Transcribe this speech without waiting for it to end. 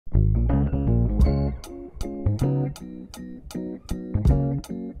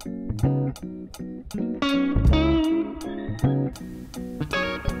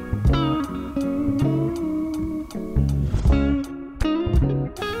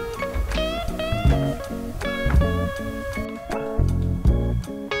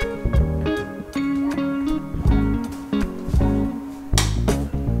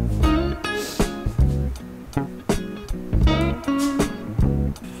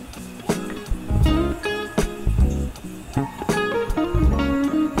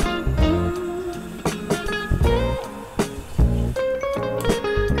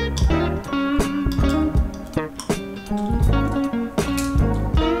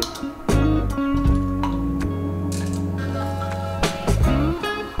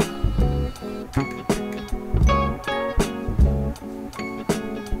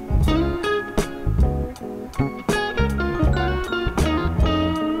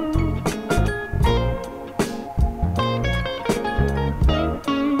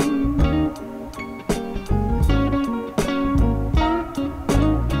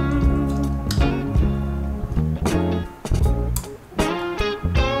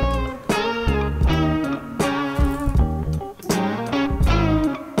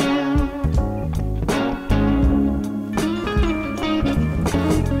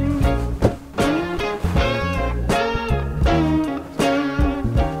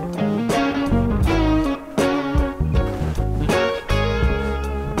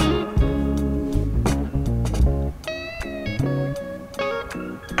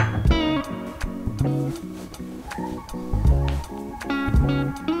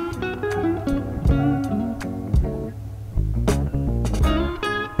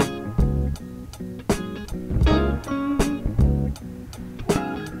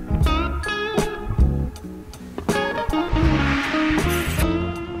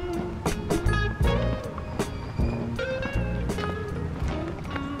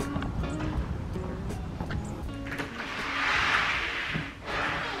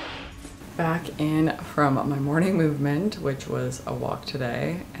Back in from my morning movement, which was a walk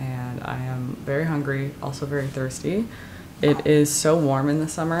today, and I am very hungry, also very thirsty. It is so warm in the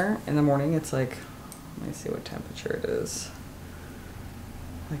summer. In the morning it's like, let me see what temperature it is,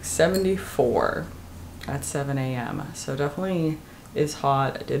 like 74 at 7 a.m. So definitely is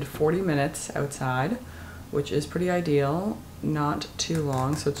hot. I did 40 minutes outside, which is pretty ideal, not too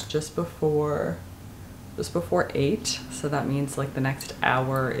long. So it's just before 8, so that means like the next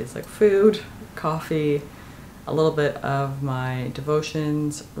hour is like food, coffee, a little bit of my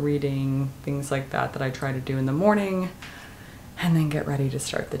devotions, reading, things like that that I try to do in the morning, and then get ready to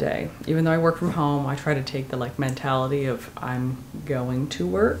start the day. Even though I work from home, I try to take the like mentality of I'm going to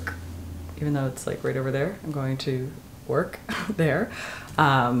work, even though it's like right over there, I'm going to work there,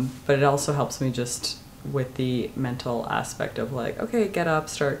 but it also helps me just with the mental aspect of like, okay, get up,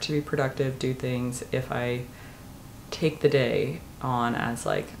 start to be productive, do things. If I take the day on as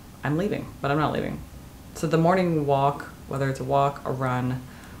like, I'm leaving, but I'm not leaving. So the morning walk, whether it's a walk, a run,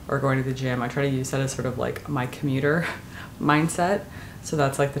 or going to the gym, I try to use that as sort of like my commuter mindset. So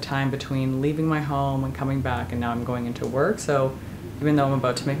that's like the time between leaving my home and coming back, and now I'm going into work. So even though I'm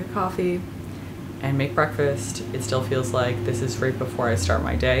about to make a coffee and make breakfast, it still feels like this is right before I start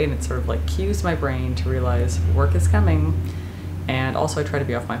my day, and it sort of like cues my brain to realize work is coming. And also I try to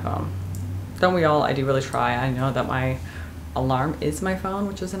be off my phone. Don't we all? I do really try. I know that my alarm is my phone,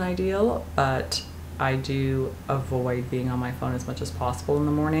 which isn't ideal, but I do avoid being on my phone as much as possible in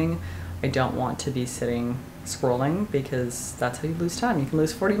the morning. I don't want to be sitting scrolling, because that's how you lose time. You can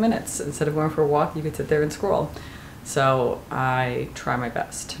lose 40 minutes. Instead of going for a walk, you could sit there and scroll. So I try my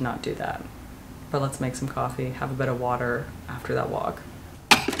best to not do that. But let's make some coffee, have a bit of water after that walk.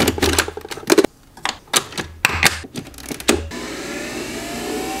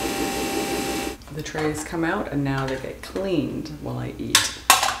 The trays come out and now they get cleaned while I eat.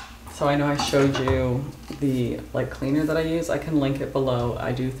 So I know I showed you the like cleaner that I use. I can link it below.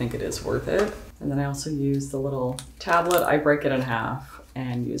 I do think it is worth it. And then I also use the little tablet. I break it in half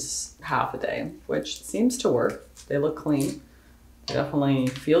and use half a day, which seems to work. They look clean. They definitely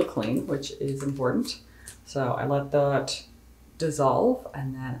feel clean, which is important. So I let that dissolve,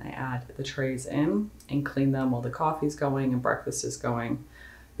 and then I add the trays in and clean them while the coffee's going and breakfast is going,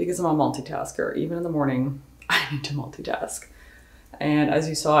 because I'm a multitasker. Even in the morning, I need to multitask. And as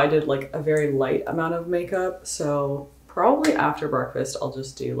you saw, I did like a very light amount of makeup. So probably after breakfast, I'll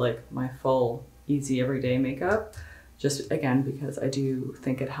just do like my full easy everyday makeup. Just again, because I do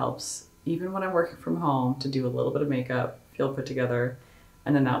think it helps, even when I'm working from home, to do a little bit of makeup, feel put together.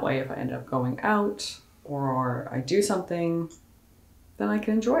 And then that way, if I end up going out or I do something, then I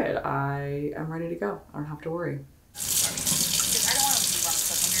can enjoy it. I am ready to go. I don't have to worry.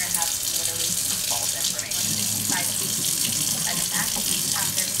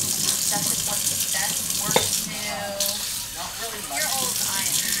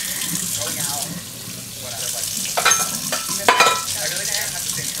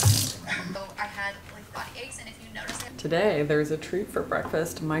 Today, there's a treat for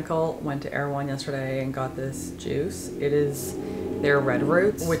breakfast. Michael went to Erewhon yesterday and got this juice. It is their red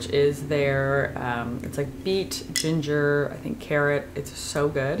roots, which is their, it's like beet, ginger, I think carrot. It's so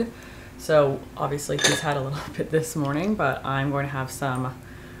good. So obviously he's had a little bit this morning, but I'm going to have some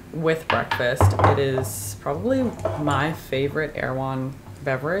with breakfast. It is probably my favorite Erewhon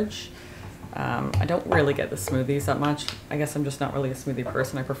beverage. I don't really get the smoothies that much. I guess I'm just not really a smoothie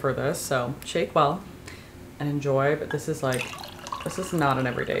person. I prefer this. So shake well and enjoy, but this is not an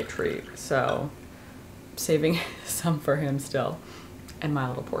everyday treat. So saving some for him still and my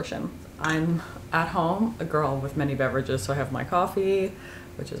little portion. I'm at home, a girl with many beverages. So I have my coffee,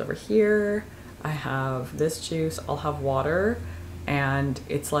 which is over here. I have this juice, I'll have water, and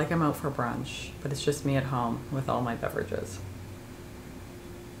it's like I'm out for brunch, but it's just me at home with all my beverages.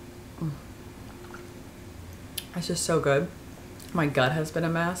 It's just so good. My gut has been a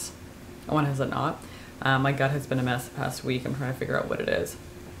mess. When has it not? My gut has been a mess the past week. I'm trying to figure out what it is.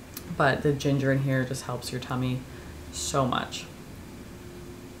 But the ginger in here just helps your tummy so much.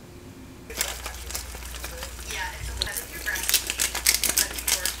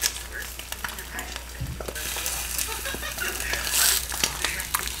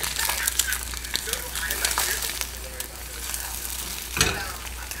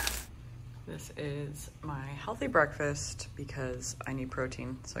 This is my healthy breakfast because I need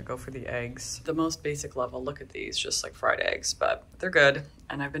protein, so I go for the eggs. The most basic level, look at these, just like fried eggs, but they're good.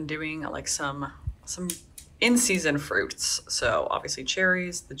 And I've been doing like some in-season fruits. So obviously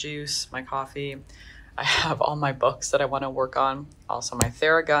cherries, the juice, my coffee. I have all my books that I want to work on. Also my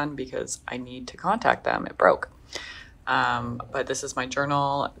Theragun because I need to contact them, it broke. But this is my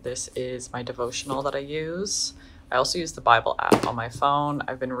journal. This is my devotional that I use. I also use the Bible app on my phone.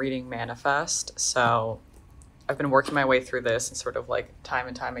 I've been reading Manifest, so I've been working my way through this and sort of like time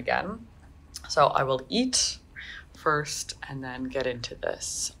and time again. So I will eat first and then get into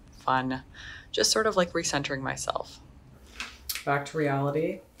this fun, just sort of like recentering myself. Back to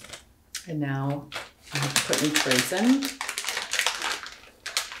reality. And now I have to put new trays in,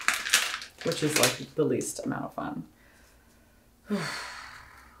 which is like the least amount of fun.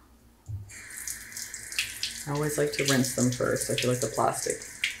 I always like to rinse them first. I feel like the plastic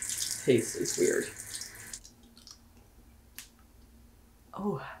taste is weird.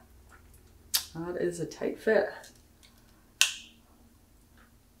 Oh, that is a tight fit.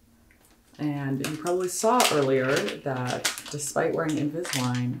 And you probably saw earlier that despite wearing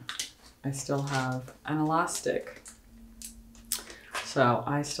Invisalign, I still have an elastic. So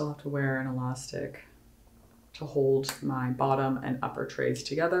I still have to wear an elastic to hold my bottom and upper trays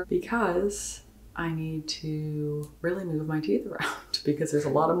together because I need to really move my teeth around because there's a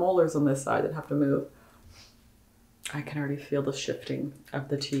lot of molars on this side that have to move. I can already feel the shifting of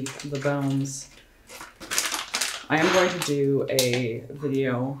the teeth, the bones. I am going to do a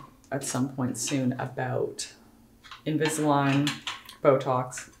video at some point soon about Invisalign,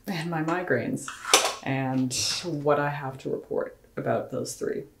 Botox, and my migraines and what I have to report about those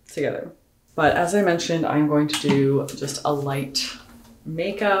three together. But as I mentioned, I'm going to do just a light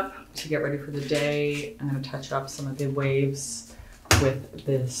makeup to get ready for the day. I'm going to touch up some of the waves with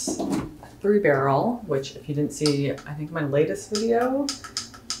this 3-barrel, which if you didn't see, I think my latest video,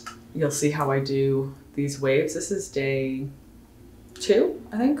 you'll see how I do these waves. This is day 2,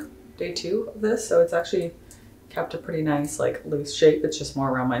 I think, day 2 of this. So it's actually kept a pretty nice like loose shape. It's just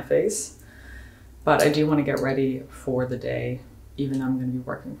more around my face. But I do want to get ready for the day, even though I'm going to be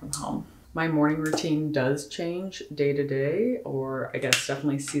working from home. My morning routine does change day to day, or I guess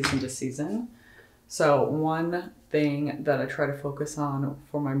definitely season to season. So one thing that I try to focus on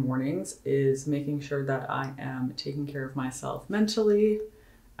for my mornings is making sure that I am taking care of myself mentally,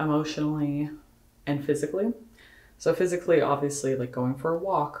 emotionally, and physically. So physically, obviously, like going for a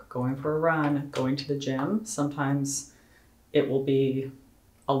walk, going for a run, going to the gym. Sometimes it will be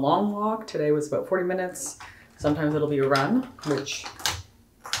a long walk. Today was about 40 minutes. Sometimes it'll be a run, which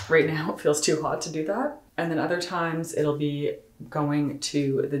right now it feels too hot to do that. And then other times it'll be going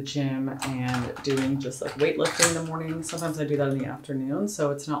to the gym and doing just like weightlifting in the morning. Sometimes I do that in the afternoon.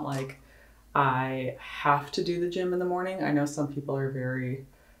 So it's not like I have to do the gym in the morning. I know some people are very,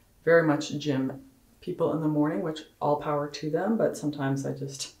 very much gym people in the morning, which all power to them. But sometimes I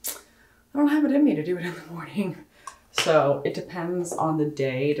don't have it in me to do it in the morning. So it depends on the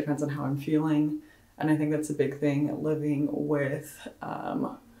day, it depends on how I'm feeling. And I think that's a big thing living with,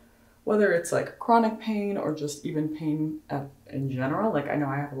 whether it's like chronic pain or just even pain in general. Like I know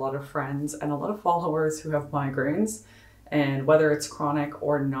I have a lot of friends and a lot of followers who have migraines, and whether it's chronic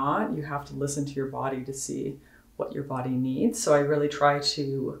or not, you have to listen to your body to see what your body needs. So I really try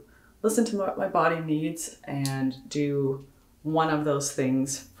to listen to what my body needs and do one of those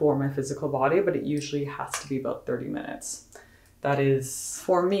things for my physical body, but it usually has to be about 30 minutes. That is,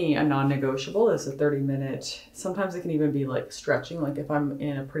 for me, a non-negotiable is a 30-minute. Sometimes it can even be like stretching. Like if I'm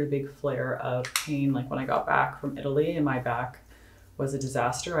in a pretty big flare of pain, like when I got back from Italy and my back was a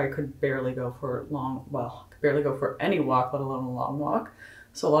disaster, I could barely go for any walk, let alone a long walk.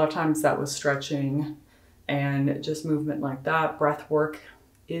 So a lot of times that was stretching and just movement like that. Breath work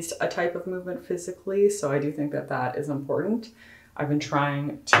is a type of movement physically, so I do think that that is important. I've been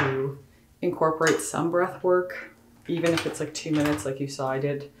trying to incorporate some breath work, even if it's like 2 minutes, like you saw I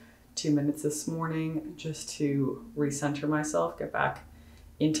did 2 minutes this morning, just to recenter myself, get back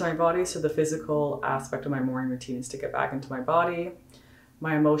into my body. So the physical aspect of my morning routine is to get back into my body.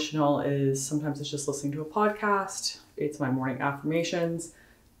 My emotional is sometimes it's just listening to a podcast. It's my morning affirmations,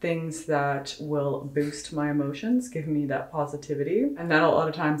 things that will boost my emotions, give me that positivity. And that a lot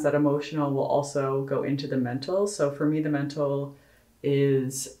of times that emotional will also go into the mental. So for me, the mental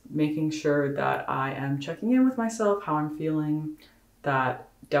is making sure that I am checking in with myself, how I'm feeling. That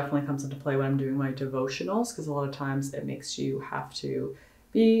definitely comes into play when I'm doing my devotionals, because a lot of times it makes you have to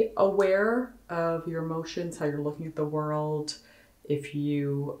be aware of your emotions, how you're looking at the world. If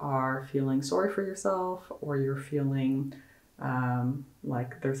you are feeling sorry for yourself, or you're feeling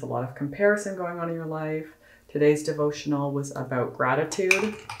like there's a lot of comparison going on in your life. Today's devotional was about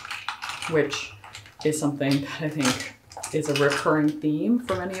gratitude, which is something that I think is a recurring theme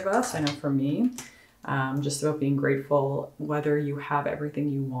for many of us. I know for me, just about being grateful, whether you have everything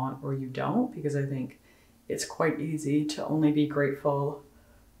you want or you don't, because I think it's quite easy to only be grateful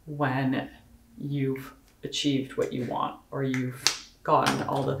when you've achieved what you want or you've gotten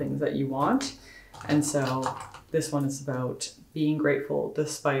all the things that you want. And so this one is about being grateful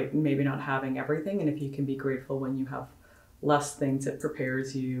despite maybe not having everything. And if you can be grateful when you have less things, it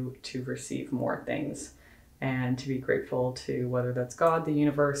prepares you to receive more things, and to be grateful to whether that's God, the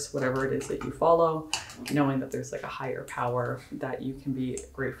universe, whatever it is that you follow, knowing that there's like a higher power that you can be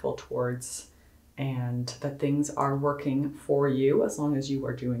grateful towards, and that things are working for you as long as you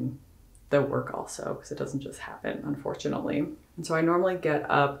are doing the work also, because it doesn't just happen, unfortunately. And so I normally get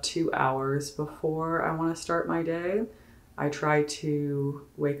up 2 hours before I want to start my day. I try to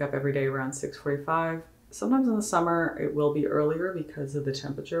wake up every day around 6:45. Sometimes in the summer it will be earlier because of the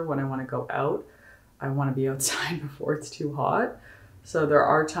temperature. When I want to go out, I want to be outside before it's too hot. So there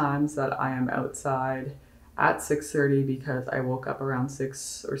are times that I am outside at 6:30 because I woke up around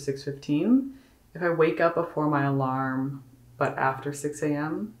 6 or 6:15. If I wake up before my alarm, but after 6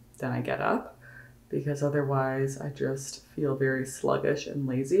 a.m., then I get up, because otherwise I just feel very sluggish and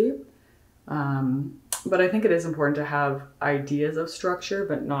lazy. But I think it is important to have ideas of structure,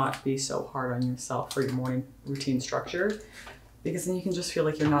 but not be so hard on yourself for your morning routine structure, because then you can just feel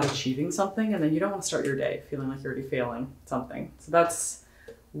like you're not achieving something, and then you don't want to start your day feeling like you're already failing something. So that's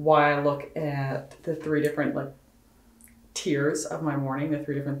why I look at the 3 different like tiers of my morning, the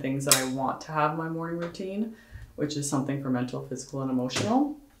 3 different things that I want to have in my morning routine, which is something for mental, physical, and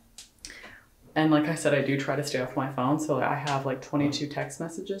emotional. And like I said, I do try to stay off my phone. So I have like 22 text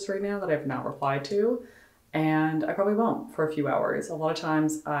messages right now that I've not replied to, and I probably won't for a few hours. A lot of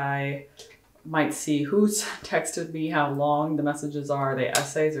times I might see who's texted me, how long the messages are they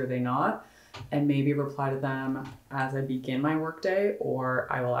essays or are they not, and maybe reply to them as I begin my workday, or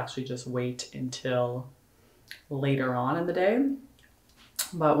I will actually just wait until later on in the day.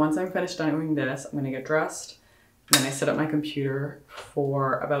 But once I'm finished doing this, I'm going to get dressed. And then I sit at my computer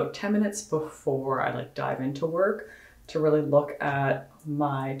for about 10 minutes before I like dive into work to really look at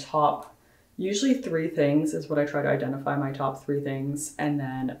my top, usually 3 things is what I try to identify, my top 3 things. And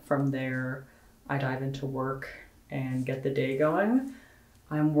then from there, I dive into work and get the day going.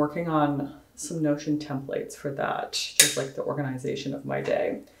 I'm working on some Notion templates for that, just like the organization of my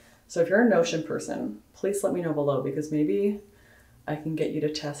day. So if you're a Notion person, please let me know below, because maybe I can get you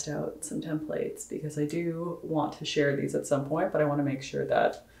to test out some templates, because I do want to share these at some point, but I want to make sure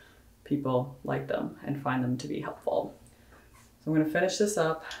that people like them and find them to be helpful. So I'm going to finish this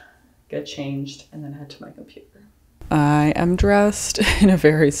up, get changed, and then head to my computer. I am dressed in a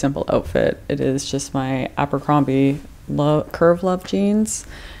very simple outfit. It is just my Abercrombie Curve Love jeans,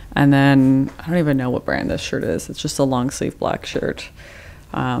 and then I don't even know what brand this shirt is. It's just a long sleeve black shirt.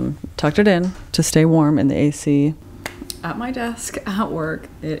 Tucked it in to stay warm in the AC. At my desk at work,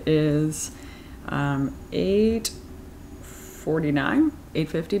 it is 8:49,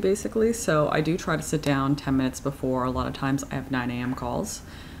 8:50 basically. So I do try to sit down 10 minutes before. A lot of times I have 9 a.m. calls.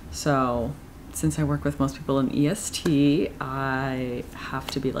 So since I work with most people in EST, I have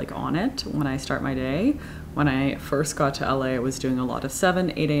to be like on it when I start my day. When I first got to LA, I was doing a lot of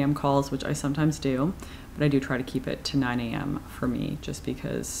 7, 8 a.m. calls, which I sometimes do, but I do try to keep it to 9 a.m. for me, just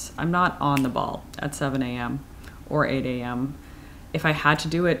because I'm not on the ball at 7 a.m. or 8 a.m. If I had to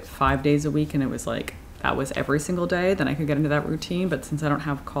do it 5 days a week and it was like, that was every single day, then I could get into that routine. But since I don't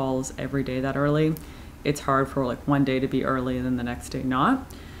have calls every day that early, it's hard for like one day to be early and then the next day not.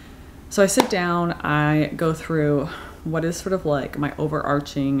 So I sit down, I go through what is sort of like my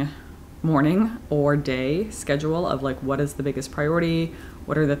overarching morning or day schedule of like what is the biggest priority,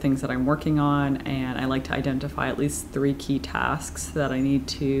 what are the things that I'm working on, and I like to identify at least 3 key tasks that I need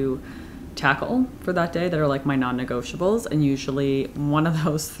to tackle for that day that are like my non-negotiables. And usually one of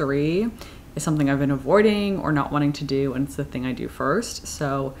those 3 is something I've been avoiding or not wanting to do, and it's the thing I do first.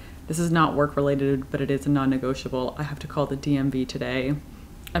 So this is not work related, but it is a non-negotiable. I have to call the DMV today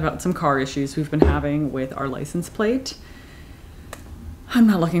about some car issues we've been having with our license plate. I'm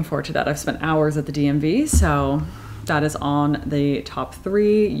not looking forward to that. I've spent hours at the DMV, so that is on the top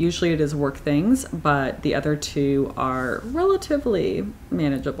 3. Usually it is work things, but the other 2 are relatively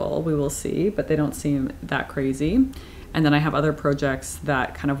manageable. We will see, but they don't seem that crazy. And then I have other projects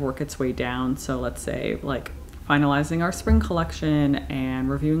that kind of work its way down. So let's say like finalizing our spring collection and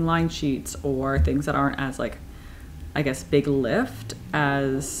reviewing line sheets, or things that aren't as like, I guess, big lift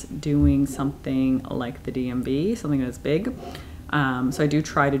as doing something like the DMV, something that's big. So I do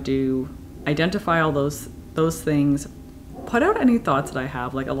try to identify all those things, put out any thoughts that I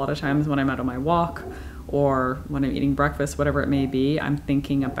have. Like a lot of times when I'm out on my walk or when I'm eating breakfast, whatever it may be, I'm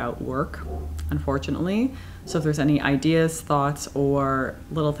thinking about work, unfortunately. So if there's any ideas, thoughts, or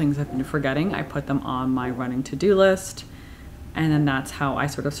little things I've been forgetting, I put them on my running to-do list. And then that's how I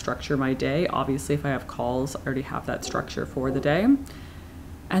sort of structure my day. Obviously, if I have calls, I already have that structure for the day.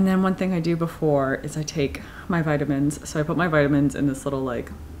 And then one thing I do before is I take my vitamins. So I put my vitamins in this little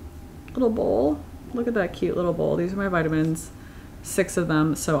bowl. Look at that cute little bowl. These are my vitamins, 6 of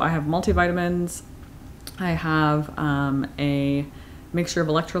them. So I have multivitamins. I have a mixture of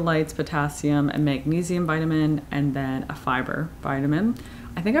electrolytes, potassium, and magnesium vitamin, and then a fiber vitamin.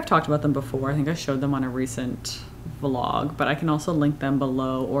 I think I've talked about them before. I think I showed them on a recent vlog, but I can also link them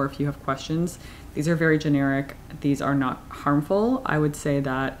below, or if you have questions. These are very generic. These are not harmful. I would say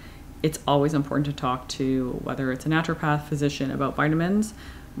that it's always important to talk to whether it's a naturopath, physician about vitamins,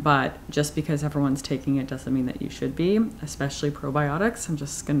 but just because everyone's taking it doesn't mean that you should be, especially probiotics. I'm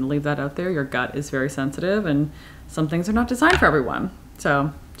just gonna leave that out there. Your gut is very sensitive and some things are not designed for everyone.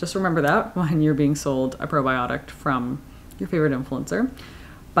 So just remember that when you're being sold a probiotic from your favorite influencer.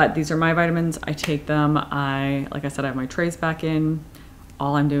 But these are my vitamins. I take them. Like I said, I have my trays back in.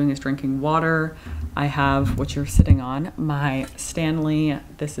 All I'm doing is drinking water. I have what you're sitting on, my Stanley.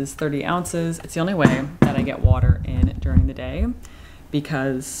 This is 30 ounces. It's the only way that I get water in during the day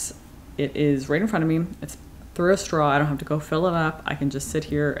because it is right in front of me. It's through a straw. I don't have to go fill it up. I can just sit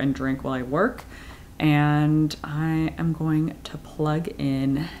here and drink while I work. And I am going to plug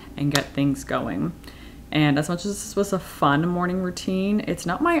in and get things going. And as much as this was a fun morning routine, it's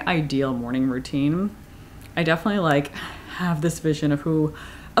not my ideal morning routine. I definitely have this vision of who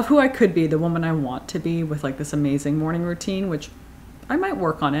I could be, the woman I want to be, with like this amazing morning routine, which I might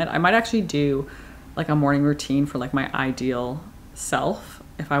work on it. I might actually do like a morning routine for like my ideal self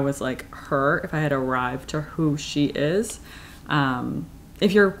if I was like her, if I had arrived to who she is.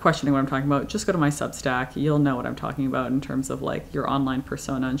 If you're questioning what I'm talking about, just go to my Substack. You'll know what I'm talking about in terms of like your online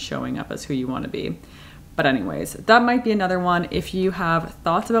persona and showing up as who you want to be. But anyways, that might be another one. If you have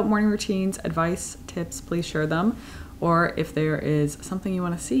thoughts about morning routines, advice, tips, please share them. Or if there is something you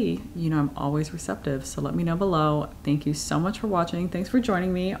want to see, I'm always receptive. So let me know below. Thank you so much for watching. Thanks for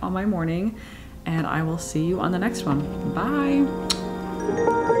joining me on my morning. And I will see you on the next one.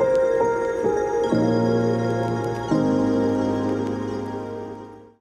 Bye.